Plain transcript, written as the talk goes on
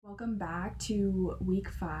Welcome back to week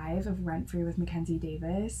 5 of Rent Free with Mackenzie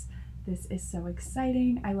Davis. This is so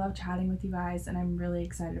exciting. I love chatting with you guys, and I'm really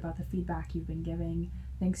excited about the feedback you've been giving.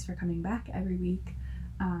 Thanks for coming back every week,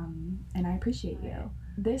 and I appreciate you.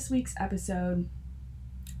 This week's episode,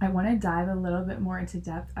 I want to dive a little bit more into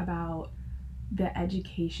depth about the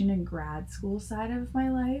education and grad school side of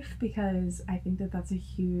my life, because I think that that's a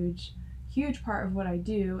huge part of what I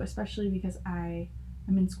do, especially because I'm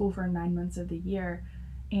in school for 9 months of the year,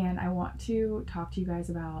 and I want to talk to you guys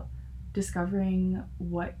about discovering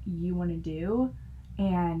what you want to do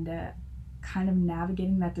and kind of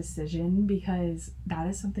navigating that decision, because that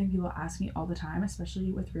is something people ask me all the time,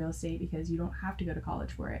 especially with real estate, because you don't have to go to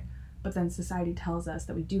college for it, but then society tells us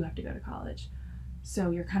that we do have to go to college.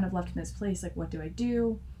 So you're kind of left in this place, like, what do I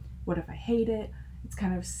do? What if I hate it? It's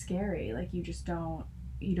kind of scary. Like, you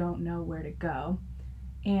don't know where to go.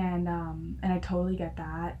 And I totally get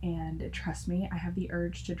that, and trust me, I have the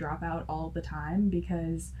urge to drop out all the time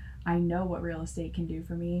because I know what real estate can do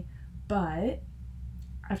for me. But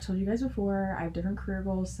I've told you guys before, I have different career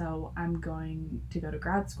goals, so I'm going to go to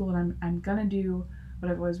grad school, and I'm gonna do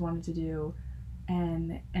what I've always wanted to do,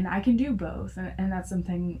 and I can do both, and that's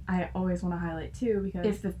something I always want to highlight too, because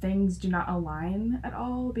if the things do not align at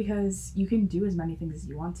all, because you can do as many things as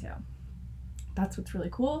you want to. That's what's really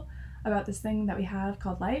cool about this thing that we have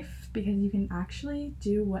called life, because you can actually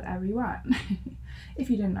do whatever you want if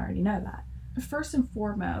you didn't already know that. First and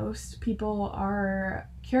foremost, people are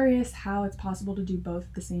curious how it's possible to do both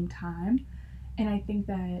at the same time, and I think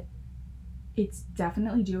that it's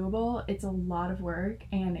definitely doable. It's a lot of work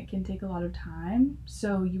and it can take a lot of time,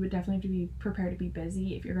 so you would definitely have to be prepared to be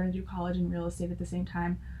busy if you're going to do college and real estate at the same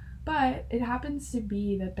time. But it happens to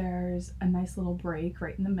be that there's a nice little break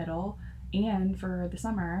right in the middle, and for the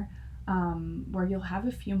summer, where you'll have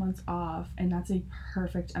a few months off, and that's a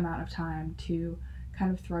perfect amount of time to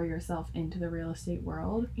kind of throw yourself into the real estate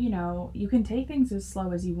world. You know, you can take things as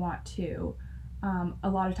slow as you want to. A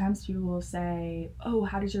lot of times people will say, oh,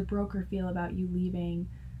 how does your broker feel about you leaving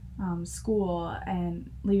school and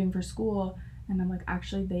leaving for school? And I'm like,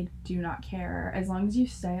 actually, they do not care. As long as you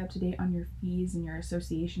stay up to date on your fees and your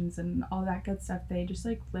associations and all that good stuff, they just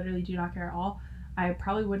like literally do not care at all. I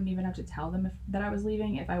probably wouldn't even have to tell them that I was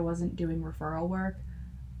leaving if I wasn't doing referral work.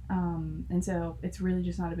 And so it's really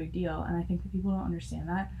just not a big deal. And I think that people don't understand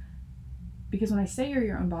that, because when I say you're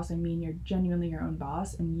your own boss, I mean you're genuinely your own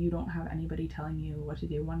boss, and you don't have anybody telling you what to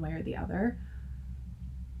do one way or the other.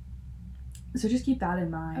 So just keep that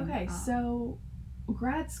in mind. Okay, so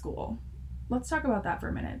grad school. Let's talk about that for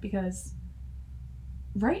a minute, because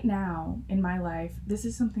right now in my life, this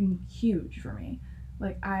is something huge for me.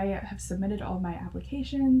 Like, I have submitted all of my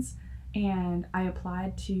applications, and I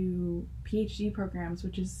applied to PhD programs,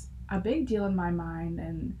 which is a big deal in my mind,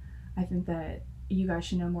 and I think that you guys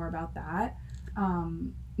should know more about that.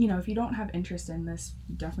 You know, if you don't have interest in this,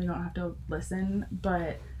 you definitely don't have to listen,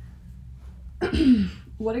 but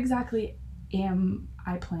what exactly am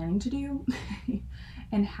I planning to do?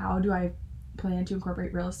 And how do I plan to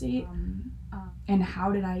incorporate real estate? And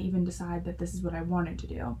how did I even decide that this is what I wanted to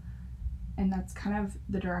do? And that's kind of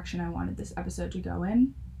the direction I wanted this episode to go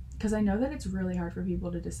in, because I know that it's really hard for people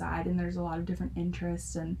to decide, and there's a lot of different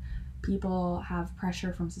interests, and people have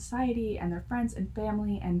pressure from society and their friends and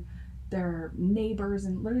family and their neighbors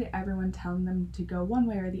and literally everyone telling them to go one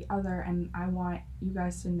way or the other. And I want you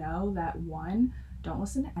guys to know that, one, don't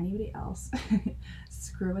listen to anybody else.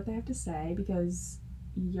 Screw what they have to say, because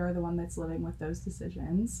you're the one that's living with those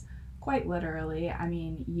decisions. Quite literally. I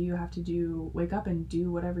mean, you have to wake up and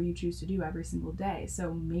do whatever you choose to do every single day.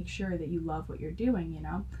 So make sure that you love what you're doing, you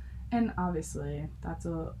know? And obviously, that's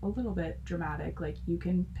a little bit dramatic. Like, you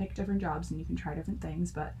can pick different jobs and you can try different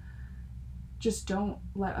things, but just don't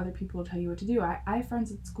let other people tell you what to do. I have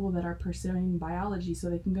friends at school that are pursuing biology so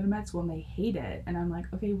they can go to med school, and they hate it. And I'm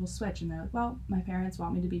like, okay, we'll switch. And they're like, well, my parents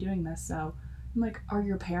want me to be doing this. So I'm like, are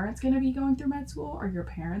your parents going to be going through med school? Are your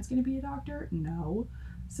parents going to be a doctor? No.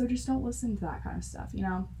 So just don't listen to that kind of stuff, you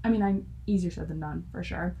know? I mean, I'm easier said than done, for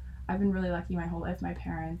sure. I've been really lucky my whole life. My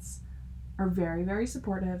parents are very, very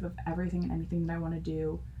supportive of everything and anything that I want to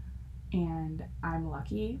do, and I'm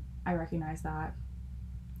lucky. I recognize that.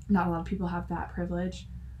 Not a lot of people have that privilege.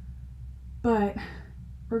 But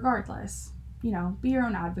regardless, you know, be your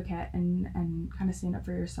own advocate and kind of stand up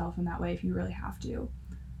for yourself in that way if you really have to.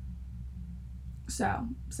 So,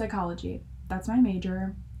 psychology. That's my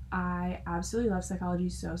major. I absolutely love psychology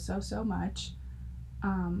so much.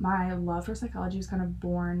 My love for psychology was kind of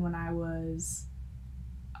born when I was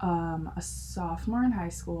a sophomore in high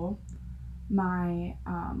school. My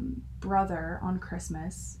brother, on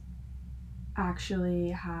Christmas, actually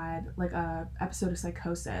had like a episode of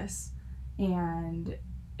psychosis, and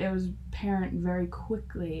it was apparent very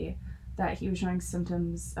quickly that he was showing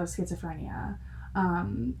symptoms of schizophrenia,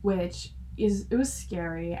 which it was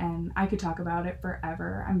scary, and I could talk about it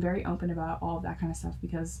forever. I'm very open about all of that kind of stuff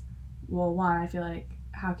because, well, one, I feel like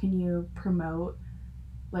how can you promote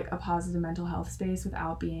like a positive mental health space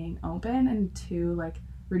without being open, and two, like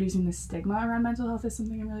reducing the stigma around mental health is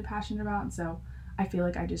something I'm really passionate about, and so I feel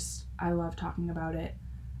like I love talking about it,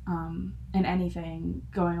 and anything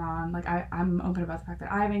going on. Like I'm open about the fact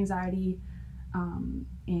that I have anxiety,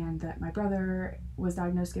 and that my brother was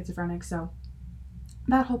diagnosed schizophrenic, so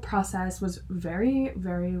that whole process was very,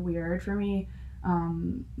 very weird for me.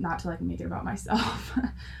 Not to like make it about myself,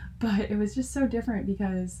 but it was just so different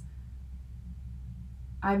because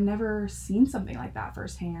I've never seen something like that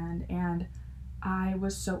firsthand, and I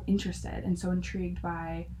was so interested and so intrigued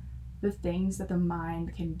by the things that the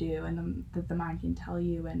mind can do, and that the mind can tell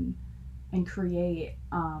you and create.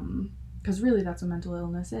 Because really, that's what mental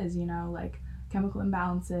illness is, like chemical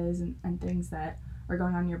imbalances and things that are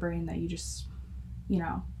going on in your brain that you just,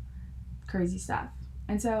 crazy stuff.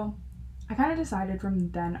 And so I kind of decided from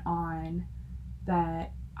then on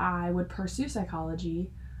that I would pursue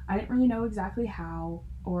psychology. I didn't really know exactly how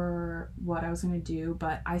or what I was going to do,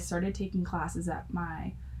 but I started taking classes at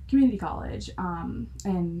my community college,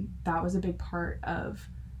 and that was a big part of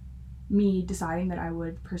me deciding that I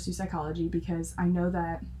would pursue psychology, because I know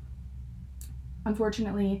that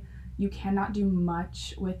unfortunately you cannot do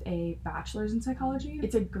much with a bachelor's in psychology.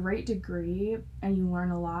 It's a great degree and you learn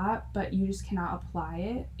a lot, but you just cannot apply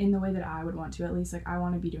it in the way that I would want to. At least, like, I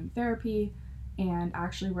want to be doing therapy and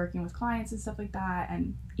actually working with clients and stuff like that,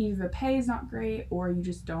 and either the pay is not great or you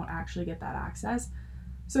just don't actually get that access.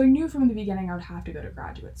 So I knew from the beginning I would have to go to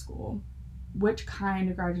graduate school. Which kind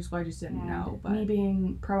of graduate school I just didn't know, but me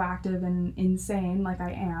being proactive and insane like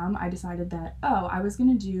I am, I decided that, I was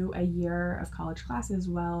going to do a year of college classes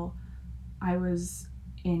while I was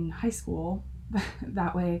in high school.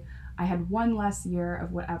 That way I had one less year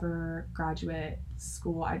of whatever graduate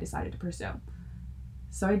school I decided to pursue.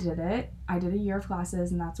 So I did it. I did a year of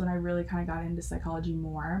classes, and that's when I really kind of got into psychology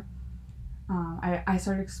more. I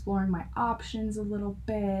started exploring my options a little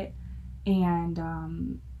bit,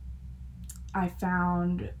 and I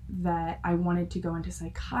found that I wanted to go into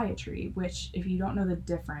psychiatry, which, if you don't know the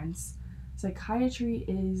difference, psychiatry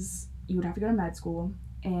is, you would have to go to med school,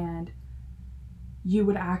 and you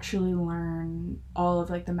would actually learn all of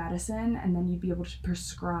like the medicine, and then you'd be able to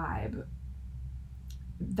prescribe.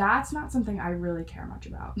 That's not something I really care much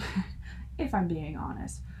about, if I'm being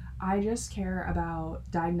honest. I just care about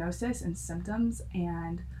diagnosis and symptoms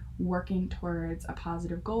and working towards a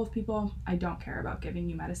positive goal with people. I don't care about giving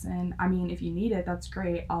you medicine. I mean, if you need it, that's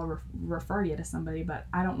great. I'll refer you to somebody, but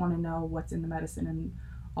I don't want to know what's in the medicine and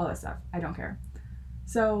all that stuff. I don't care.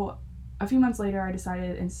 So a few months later, I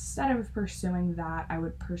decided instead of pursuing that, I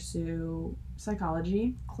would pursue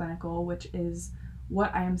psychology, clinical, which is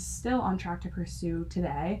what I am still on track to pursue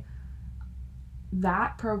today.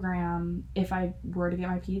 That program, if I were to get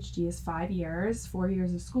my PhD, is 5 years, 4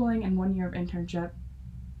 years of schooling and 1 year of internship.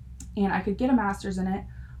 And I could get a master's in it,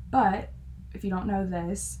 but if you don't know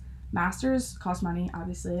this, masters cost money,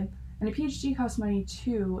 obviously, and a PhD costs money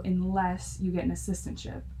too, unless you get an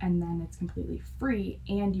assistantship, and then it's completely free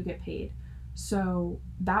and you get paid. So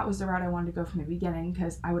that was the route I wanted to go from the beginning,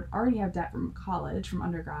 because I would already have debt from college, from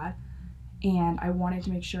undergrad, and I wanted to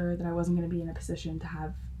make sure that I wasn't going to be in a position to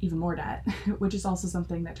have even more debt, which is also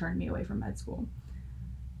something that turned me away from med school.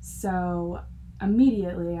 So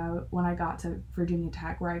immediately, when I got to Virginia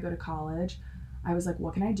Tech, where I go to college, I was like,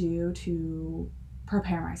 what can I do to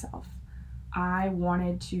prepare myself? I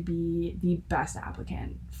wanted to be the best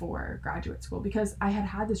applicant for graduate school, because I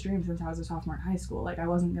had this dream since I was a sophomore in high school. Like, I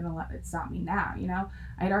wasn't going to let it stop me now,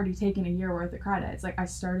 I had already taken a year worth of credits. Like, I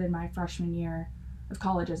started my freshman year of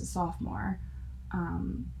college as a sophomore,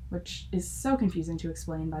 which is so confusing to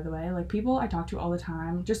explain, by the way. Like, people I talk to all the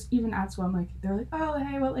time, just even at swim, like, they're like, oh,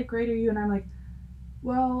 hey, what like grade are you? And I'm like,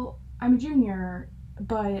 well, I'm a junior,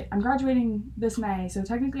 but I'm graduating this May, so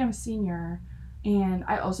technically I'm a senior. And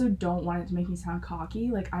I also don't want it to make me sound cocky.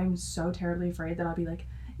 Like, I'm so terribly afraid that I'll be like,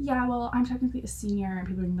 yeah, well, I'm technically a senior, and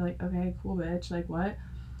people are gonna be like, okay, cool, bitch, like, what?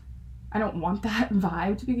 I don't want that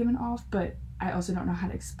vibe to be given off, but I also don't know how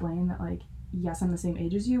to explain that, like, yes, I'm the same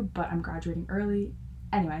age as you, but I'm graduating early.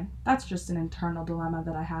 Anyway, that's just an internal dilemma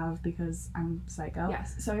that I have because I'm psycho.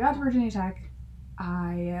 Yes, so I got to Virginia Tech.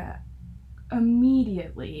 I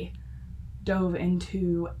immediately dove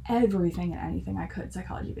into everything and anything I could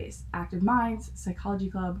psychology based. Active Minds, Psychology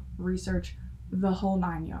Club, research, the whole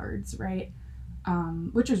 9 yards, right?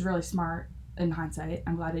 Which was really smart. in hindsight.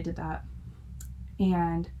 I'm glad I did that.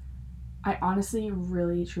 And I honestly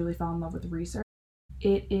really truly fell in love with research.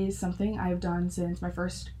 It is something I've done since my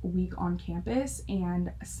first week on campus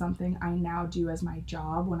and something I now do as my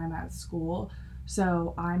job when I'm at school.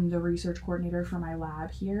 So I'm the research coordinator for my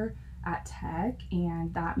lab here at Tech,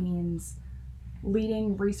 and that means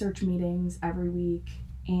leading research meetings every week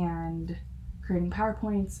and creating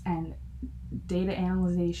PowerPoints and data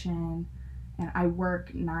analyzation. And I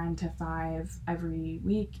work 9 to 5 every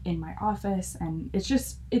week in my office, and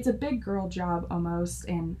it's a big girl job almost,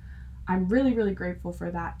 and I'm really, really grateful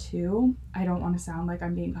for that too. I don't want to sound like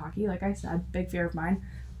I'm being cocky, like I said, big fear of mine.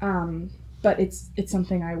 But it's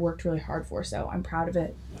something I worked really hard for, so I'm proud of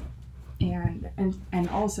it. And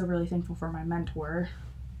also really thankful for my mentor.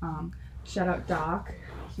 Shout out Doc.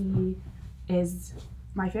 He is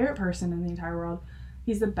my favorite person in the entire world.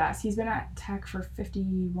 He's the best. He's been at Tech for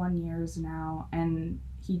 51 years now, and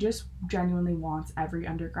he just genuinely wants every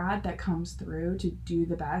undergrad that comes through to do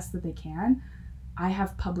the best that they can. I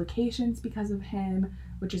have publications because of him,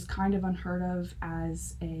 which is kind of unheard of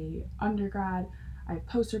as a undergrad. I have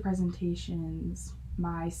poster presentations.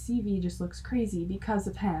 My CV just looks crazy because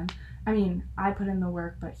of him. I mean, I put in the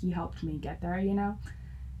work, but he helped me get there, you know?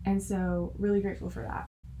 And so really grateful for that.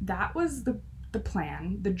 That was the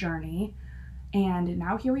plan, the journey. And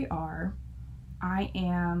now here we are. I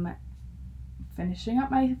am finishing up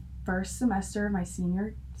my first semester of my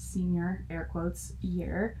senior air quotes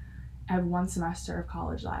year. I have 1 semester of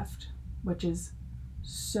college left, which is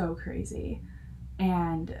so crazy.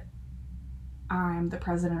 And I'm the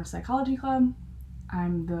president of Psychology Club.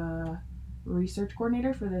 I'm the research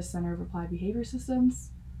coordinator for the Center of Applied Behavior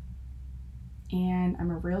Systems. And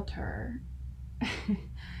I'm a realtor.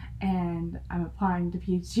 And I'm applying to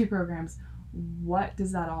PhD programs. What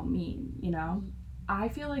does that all mean, you know? I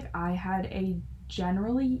feel like I had a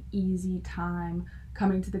generally easy time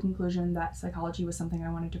coming to the conclusion that psychology was something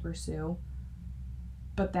I wanted to pursue.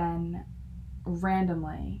 But then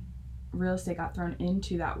randomly, real estate got thrown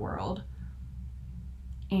into that world.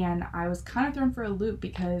 And I was kind of thrown for a loop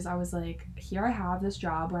because I was like, here I have this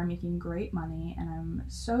job where I'm making great money and I'm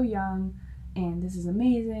so young and this is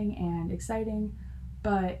amazing and exciting,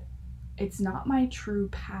 but it's not my true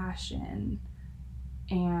passion.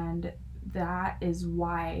 And that is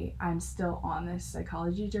why I'm still on this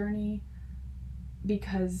psychology journey,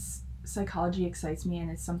 because psychology excites me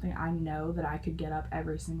and it's something I know that I could get up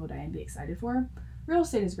every single day and be excited for. Real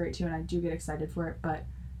estate is great too, and I do get excited for it, but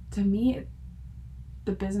to me,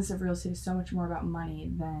 the business of real estate is so much more about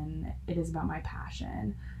money than it is about my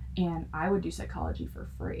passion. And I would do psychology for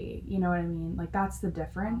free. You know what I mean? Like, that's the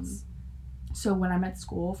difference. So when I'm at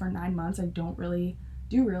school for 9 months, I don't really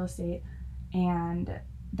do real estate. And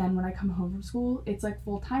then when I come home from school, it's like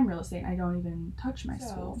full-time real estate and I don't even touch my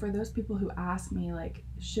school. For those people who ask me, like,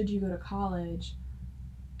 should you go to college?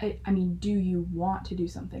 I mean, do you want to do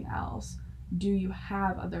something else? Do you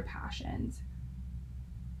have other passions?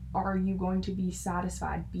 Are you going to be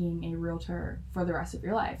satisfied being a realtor for the rest of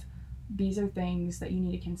your life? These are things that you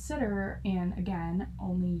need to consider, and again,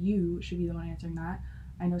 only you should be the one answering that.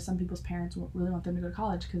 I know some people's parents really want them to go to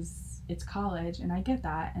college because it's college, and I get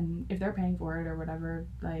that, and if they're paying for it or whatever,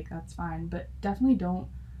 like, that's fine, but definitely don't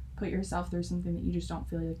put yourself through something that you just don't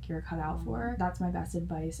feel like you're cut out for. That's my best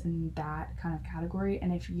advice in that kind of category.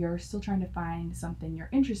 And if you're still trying to find something you're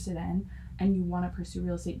interested in and you want to pursue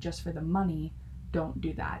real estate just for the money, don't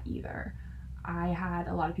do that either. I had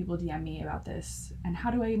a lot of people DM me about this, and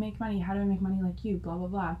how do I make money? How do I make money like you? Blah, blah,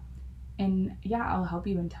 blah. And yeah, I'll help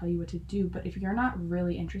you and tell you what to do, but if you're not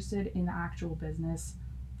really interested in the actual business,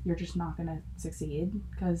 you're just not going to succeed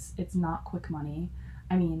because it's not quick money.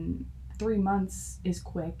 I mean, 3 months is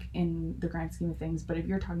quick in the grand scheme of things, but if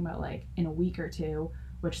you're talking about like in a week or two,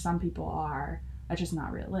 which some people are, that's just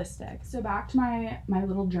not realistic. So back to my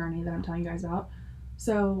little journey that I'm telling you guys about.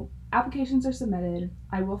 So applications are submitted.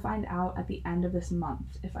 I will find out at the end of this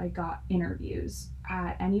month if I got interviews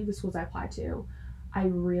at any of the schools I applied to. I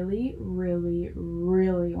really, really,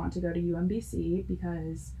 really want to go to UMBC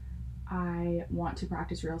because I want to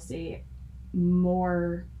practice real estate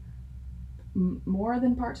more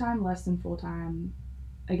than part-time, less than full-time.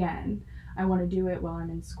 Again, I want to do it while I'm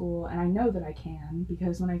in school, and I know that I can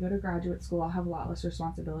because when I go to graduate school, I'll have a lot less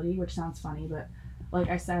responsibility, which sounds funny, but like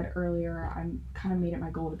I said earlier, I'm kind of made it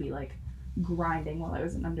my goal to be like grinding while I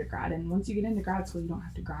was an undergrad. And once you get into grad school, you don't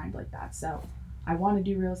have to grind like that. So I want to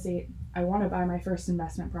do real estate. I want to buy my first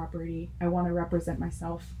investment property. I want to represent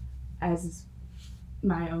myself as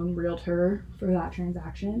my own realtor for that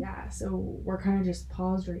transaction. Yeah, so we're kind of just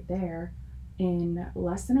paused right there. In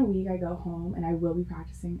less than a week, I go home and I will be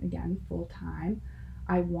practicing again full time.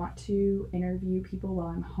 I want to interview people while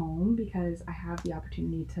I'm home because I have the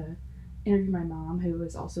opportunity to interview my mom, who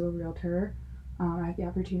is also a realtor. I have the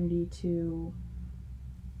opportunity to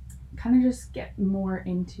kind of just get more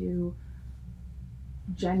into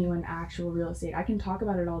genuine, actual real estate. I can talk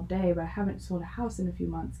about it all day, but I haven't sold a house in a few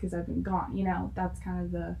months because I've been gone. That's kind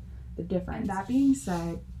of the difference. And that being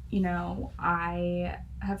said, I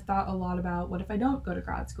have thought a lot about, what if I don't go to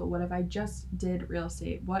grad school? What if I just did real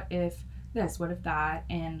estate? What if this? What if that?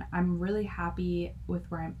 And I'm really happy with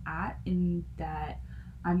where I'm at, in that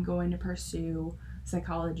I'm going to pursue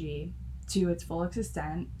psychology to its fullest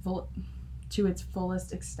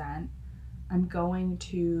extent. I'm going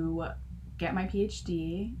to get my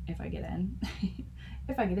PhD if I get in,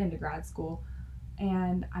 if I get into grad school,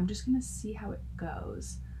 and I'm just gonna see how it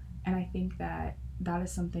goes. And I think that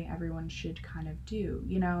is something everyone should kind of do.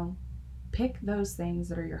 Pick those things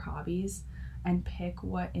that are your hobbies and pick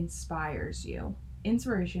what inspires you.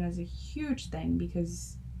 Inspiration is a huge thing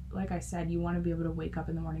because, like I said, you want to be able to wake up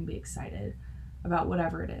in the morning, be excited about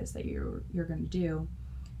whatever it is that you're going to do,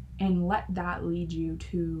 and let that lead you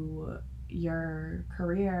to your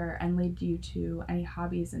career and lead you to any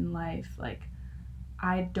hobbies in life. Like,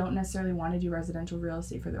 I don't necessarily want to do residential real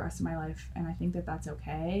estate for the rest of my life, and I think that that's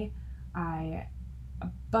okay.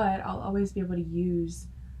 But I'll always be able to use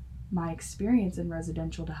my experience in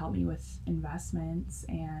residential to help me with investments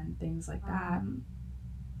and things like that.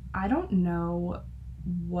 I don't know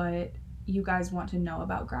what you guys want to know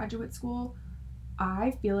about graduate school.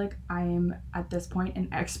 I feel like I am at this point an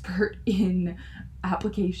expert in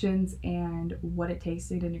applications and what it takes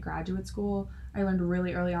to get into graduate school. I learned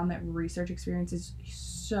really early on that research experience is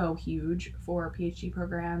so huge for PhD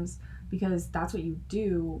programs, because that's what you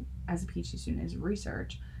do as a PhD student, is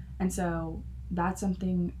research. And so that's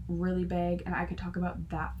something really big, and I could talk about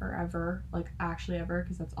that forever, like actually ever,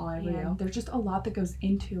 because that's all I ever do. There's just a lot that goes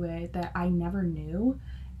into it that I never knew,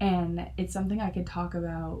 and it's something I could talk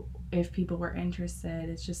about if people were interested.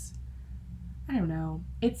 It's just, I don't know.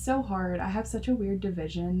 It's so hard. I have such a weird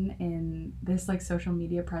division in this like social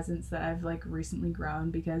media presence that I've like recently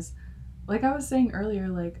grown, because like I was saying earlier,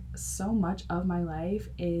 like so much of my life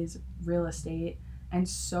is real estate and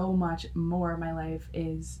so much more of my life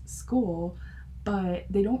is school, but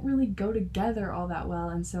they don't really go together all that well.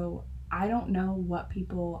 And so I don't know what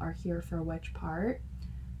people are here for which part.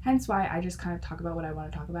 Hence why I just kind of talk about what I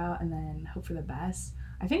want to talk about and then hope for the best.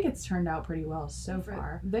 I think it's turned out pretty well so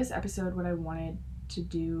far. This episode, what I wanted to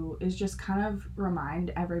do is just kind of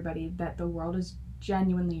remind everybody that the world is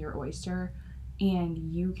genuinely your oyster and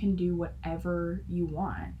you can do whatever you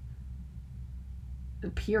want.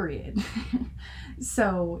 Period.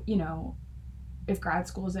 So, if grad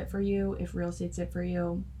school is it for you, if real estate's it for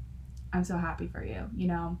you, I'm so happy for you.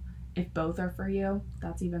 If both are for you,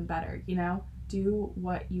 that's even better. Do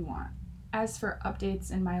what you want. As for updates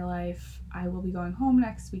in my life, I will be going home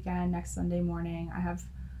next Sunday morning. I have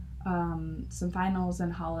some finals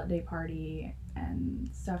and holiday party and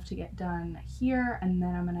stuff to get done here, and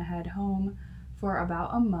then I'm going to head home for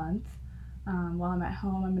about a month. While I'm at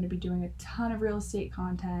home, I'm going to be doing a ton of real estate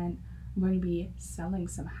content. I'm going to be selling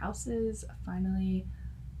some houses, finally.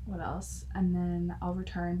 What else? And then I'll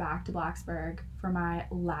return back to Blacksburg for my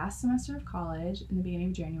last semester of college in the beginning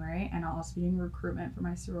of January, and I'll also be doing recruitment for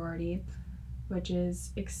my sorority, which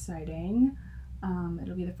is exciting.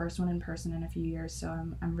 It'll be the first one in person in a few years, so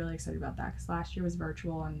I'm really excited about that, because last year was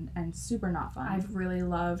virtual and super not fun. I've really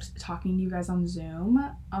loved talking to you guys on Zoom.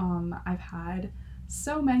 I've had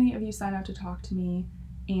so many of you sign up to talk to me,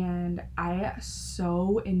 and I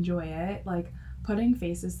so enjoy it. Like, putting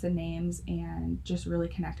faces to names and just really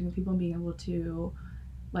connecting with people and being able to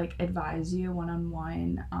like advise you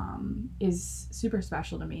one-on-one is super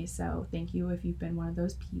special to me. So thank you if you've been one of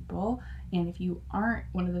those people, and if you aren't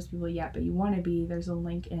one of those people yet but you want to be, there's a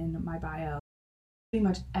link in my bio. Pretty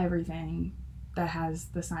much everything that has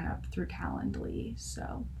the sign up through Calendly,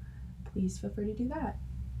 so please feel free to do that.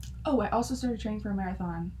 Oh, I also started training for a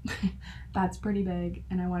marathon. That's pretty big,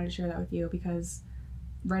 and I wanted to share that with you because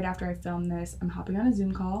right after I film this, I'm hopping on a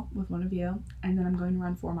Zoom call with one of you, and then I'm going to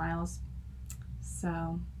run 4 miles.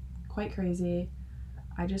 So, quite crazy.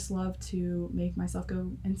 I just love to make myself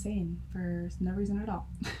go insane for no reason at all.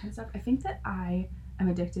 I think that I am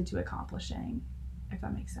addicted to accomplishing, if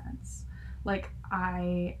that makes sense. Like,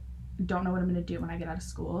 I don't know what I'm going to do when I get out of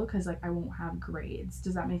school, because like I won't have grades.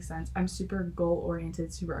 Does that make sense? I'm super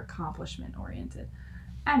goal-oriented, super accomplishment-oriented.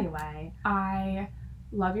 Anyway, I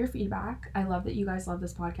love your feedback. I love that you guys love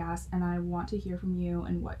this podcast, and I want to hear from you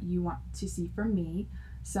and what you want to see from me.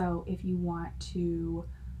 So if you want to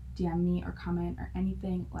DM me or comment or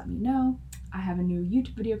anything, let me know. I have a new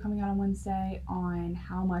YouTube video coming out on Wednesday on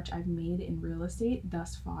how much I've made in real estate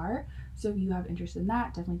thus far. So if you have interest in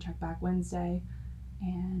that, definitely check back Wednesday.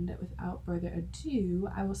 And without further ado,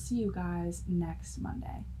 I will see you guys next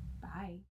Monday. Bye.